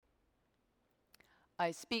I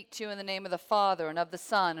speak to you in the name of the Father, and of the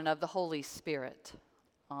Son, and of the Holy Spirit.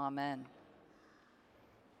 Amen.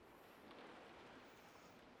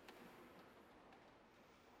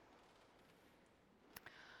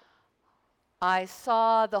 I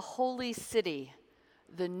saw the holy city,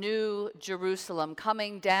 the new Jerusalem,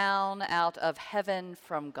 coming down out of heaven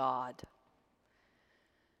from God.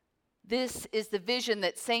 This is the vision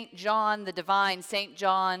that St. John, the divine St.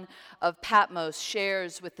 John of Patmos,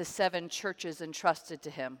 shares with the 7 churches entrusted to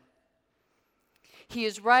him. He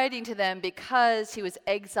is writing to them because he was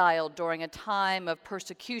exiled during a time of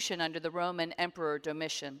persecution under the Roman Emperor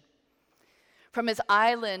Domitian. From his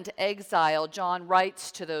island exile, John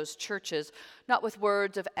writes to those churches, not with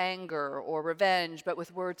words of anger or revenge, but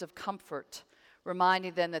with words of comfort,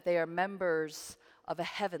 reminding them that they are members of a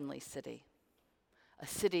heavenly city, a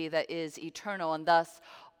city that is eternal and thus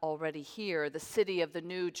already here, the city of the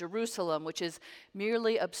New Jerusalem, which is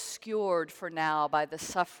merely obscured for now by the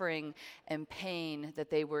suffering and pain that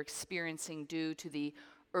they were experiencing due to the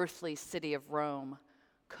earthly city of Rome,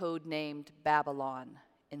 codenamed Babylon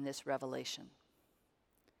in this revelation.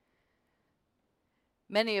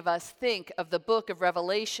 Many of us think of the book of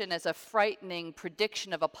Revelation as a frightening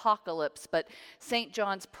prediction of apocalypse, but St.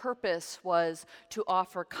 John's purpose was to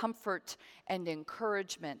offer comfort and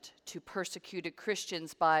encouragement to persecuted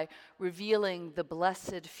Christians by revealing the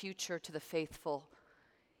blessed future to the faithful,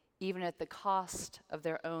 even at the cost of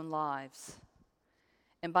their own lives,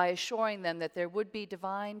 and by assuring them that there would be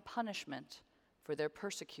divine punishment for their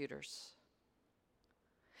persecutors.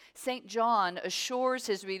 St. John assures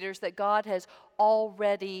his readers that God has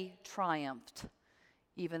already triumphed,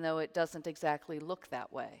 even though it doesn't exactly look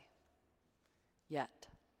that way yet.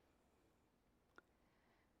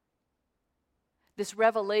 This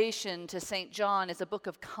revelation to St. John is a book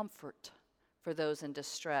of comfort for those in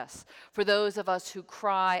distress, for those of us who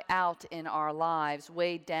cry out in our lives,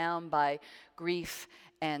 weighed down by grief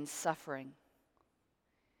and suffering.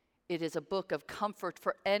 It is a book of comfort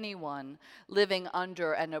for anyone living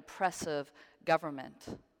under an oppressive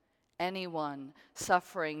government, anyone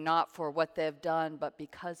suffering not for what they've done, but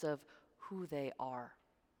because of who they are.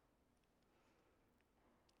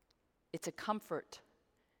 It's a comfort,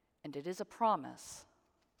 and it is a promise.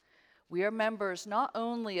 We are members not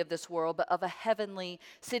only of this world, but of a heavenly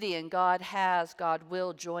city, and God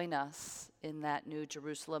will join us in that New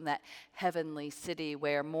Jerusalem, that heavenly city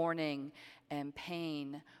where mourning and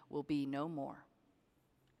pain will be no more.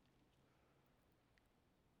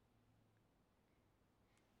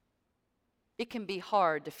 It can be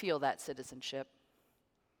hard to feel that citizenship.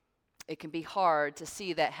 It can be hard to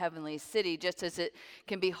see that heavenly city, just as it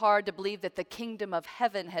can be hard to believe that the kingdom of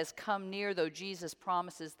heaven has come near, though Jesus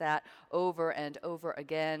promises that over and over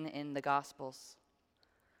again in the Gospels.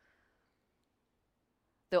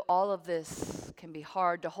 Though all of this can be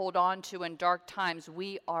hard to hold on to in dark times,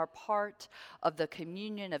 we are part of the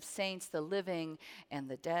communion of saints, the living and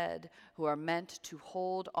the dead, who are meant to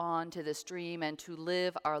hold on to this dream and to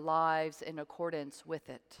live our lives in accordance with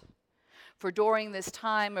it. For during this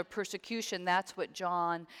time of persecution, that's what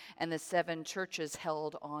John and the 7 churches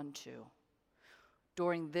held on to.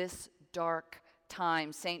 During this dark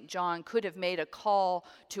time, St. John could have made a call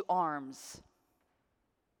to arms.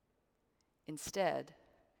 Instead,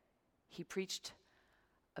 he preached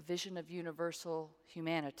a vision of universal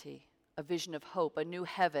humanity, a vision of hope, a new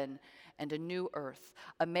heaven and a new earth,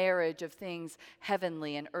 a marriage of things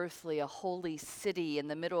heavenly and earthly, a holy city in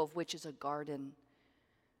the middle of which is a garden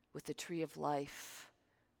with the tree of life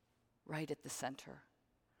right at the center,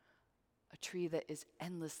 a tree that is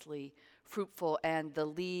endlessly fruitful, and the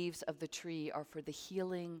leaves of the tree are for the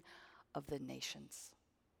healing of the nations.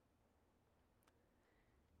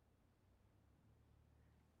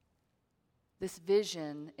 This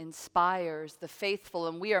vision inspires the faithful,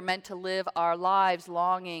 and we are meant to live our lives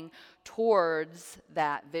longing towards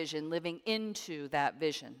that vision, living into that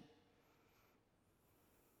vision.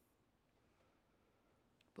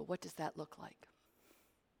 But what does that look like?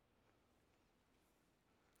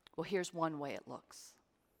 Well, here's one way it looks.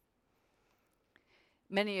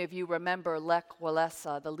 Many of you remember Lech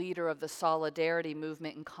Walesa, the leader of the Solidarity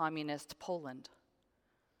movement in communist Poland.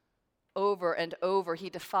 Over and over, he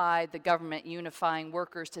defied the government unifying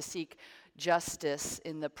workers to seek justice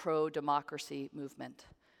in the pro-democracy movement.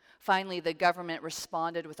 Finally, the government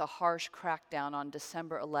responded with a harsh crackdown on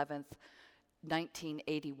December 11th,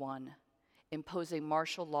 1981, imposing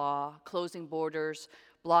martial law, closing borders,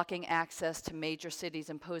 blocking access to major cities,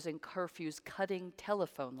 imposing curfews, cutting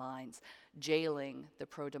telephone lines, jailing the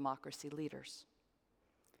pro-democracy leaders.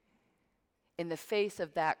 In the face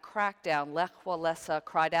of that crackdown, Lech Walesa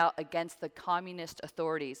cried out against the communist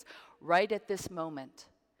authorities. Right at this moment,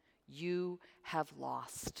 you have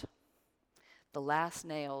lost. The last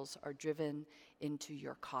nails are driven into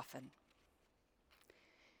your coffin.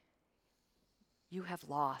 You have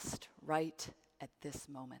lost right at this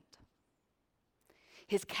moment.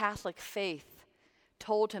 His Catholic faith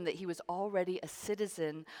told him that he was already a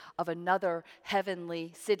citizen of another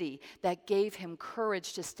heavenly city that gave him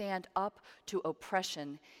courage to stand up to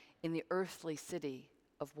oppression in the earthly city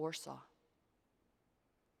of Warsaw.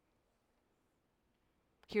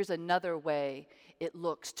 Here's another way it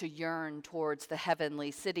looks to yearn towards the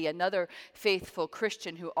heavenly city. Another faithful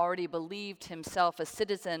Christian who already believed himself a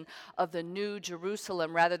citizen of the New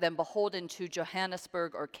Jerusalem rather than beholden to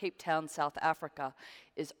Johannesburg or Cape Town, South Africa,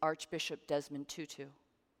 is Archbishop Desmond Tutu.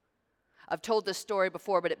 I've told this story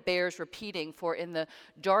before, but it bears repeating, for in the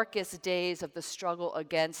darkest days of the struggle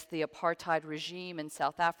against the apartheid regime in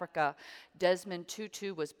South Africa, Desmond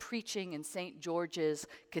Tutu was preaching in St. George's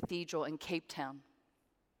Cathedral in Cape Town.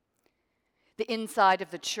 The inside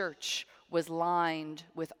of the church was lined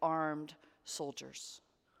with armed soldiers.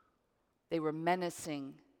 They were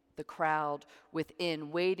menacing the crowd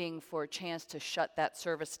within, waiting for a chance to shut that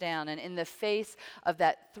service down. And in the face of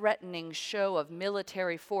that threatening show of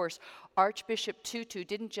military force, Archbishop Tutu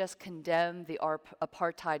didn't just condemn the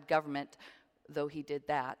apartheid government, though he did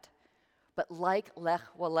that. But like Lech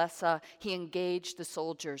Walesa, he engaged the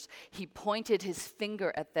soldiers. He pointed his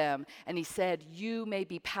finger at them and he said, "You may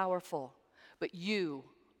be powerful, but you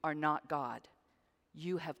are not God.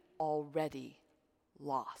 You have already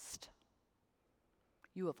lost.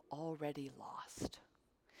 You have already lost."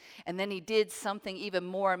 And then he did something even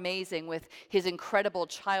more amazing. With his incredible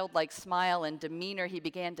childlike smile and demeanor, he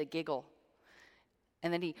began to giggle.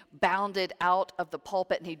 And then he bounded out of the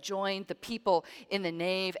pulpit and he joined the people in the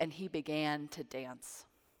nave and he began to dance.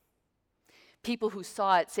 People who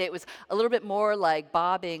saw it say it was a little bit more like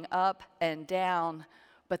bobbing up and down,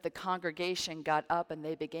 but the congregation got up and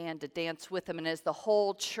they began to dance with him. And as the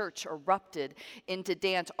whole church erupted into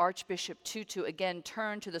dance, Archbishop Tutu again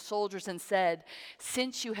turned to the soldiers and said,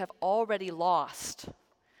 "Since you have already lost,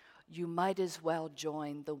 you might as well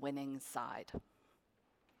join the winning side."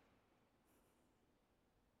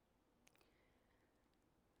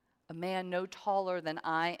 A man no taller than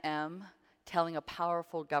I am, telling a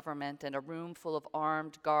powerful government and a room full of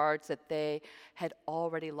armed guards that they had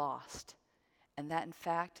already lost, and that in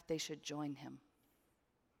fact they should join him.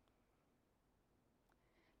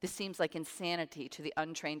 This seems like insanity to the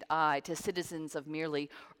untrained eye, to citizens of merely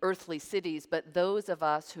earthly cities, but those of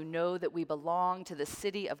us who know that we belong to the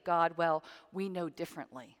city of God, well, we know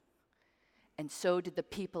differently. And so did the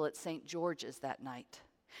people at St. George's that night.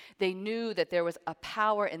 They knew that there was a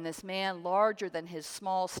power in this man larger than his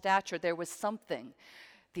small stature. There was something,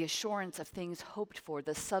 the assurance of things hoped for,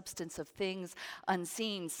 the substance of things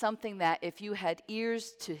unseen, something that if you had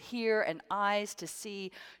ears to hear and eyes to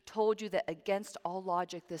see, told you that against all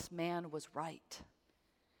logic this man was right.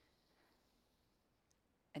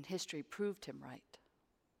 And history proved him right.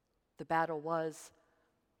 The battle was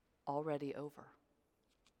already over.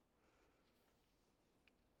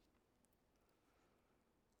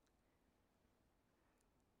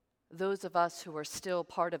 Those of us who are still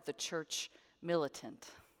part of the church militant,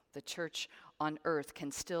 the church on earth,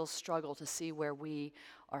 can still struggle to see where we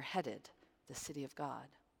are headed, the city of God.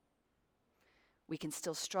 We can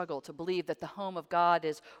still struggle to believe that the home of God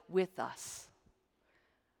is with us.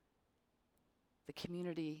 The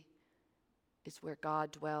community is where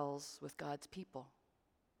God dwells with God's people.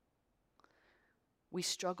 We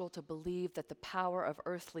struggle to believe that the power of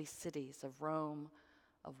earthly cities, of Rome,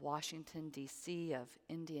 of Washington, D.C., of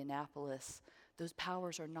Indianapolis, those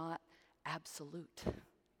powers are not absolute.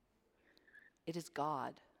 It is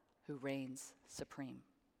God who reigns supreme.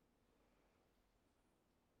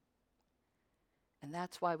 And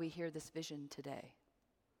that's why we hear this vision today,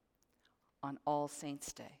 on All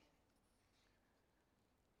Saints' Day.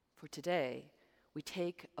 For today, we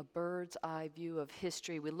take a bird's eye view of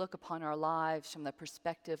history. We look upon our lives from the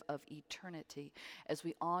perspective of eternity as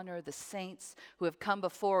we honor the saints who have come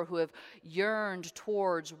before, who have yearned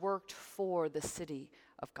towards, worked for the city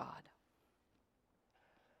of God.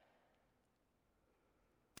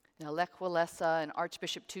 Now, Lech Walesa and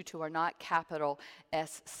Archbishop Tutu are not capital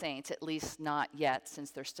S saints, at least not yet,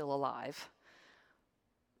 since they're still alive.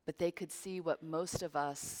 But they could see what most of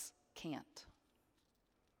us can't.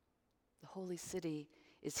 The holy city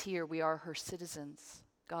is here. We are her citizens.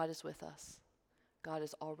 God is with us. God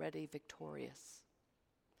is already victorious.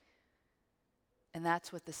 And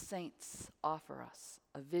that's what the saints offer us,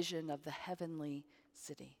 a vision of the heavenly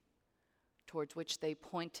city, towards which they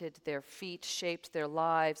pointed their feet, shaped their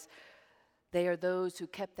lives. They are those who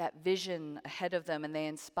kept that vision ahead of them, and they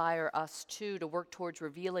inspire us too to work towards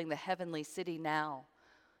revealing the heavenly city now,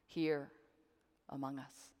 here among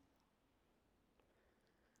us.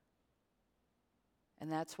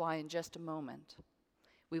 And that's why in just a moment,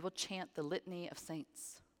 we will chant the Litany of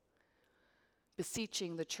Saints,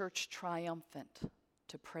 beseeching the Church triumphant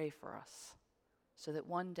to pray for us, so that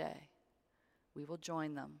one day we will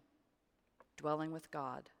join them, dwelling with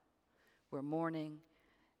God, where mourning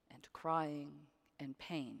and crying and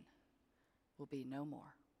pain will be no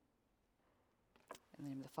more. In the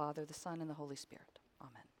name of the Father, the Son, and the Holy Spirit.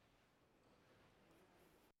 Amen.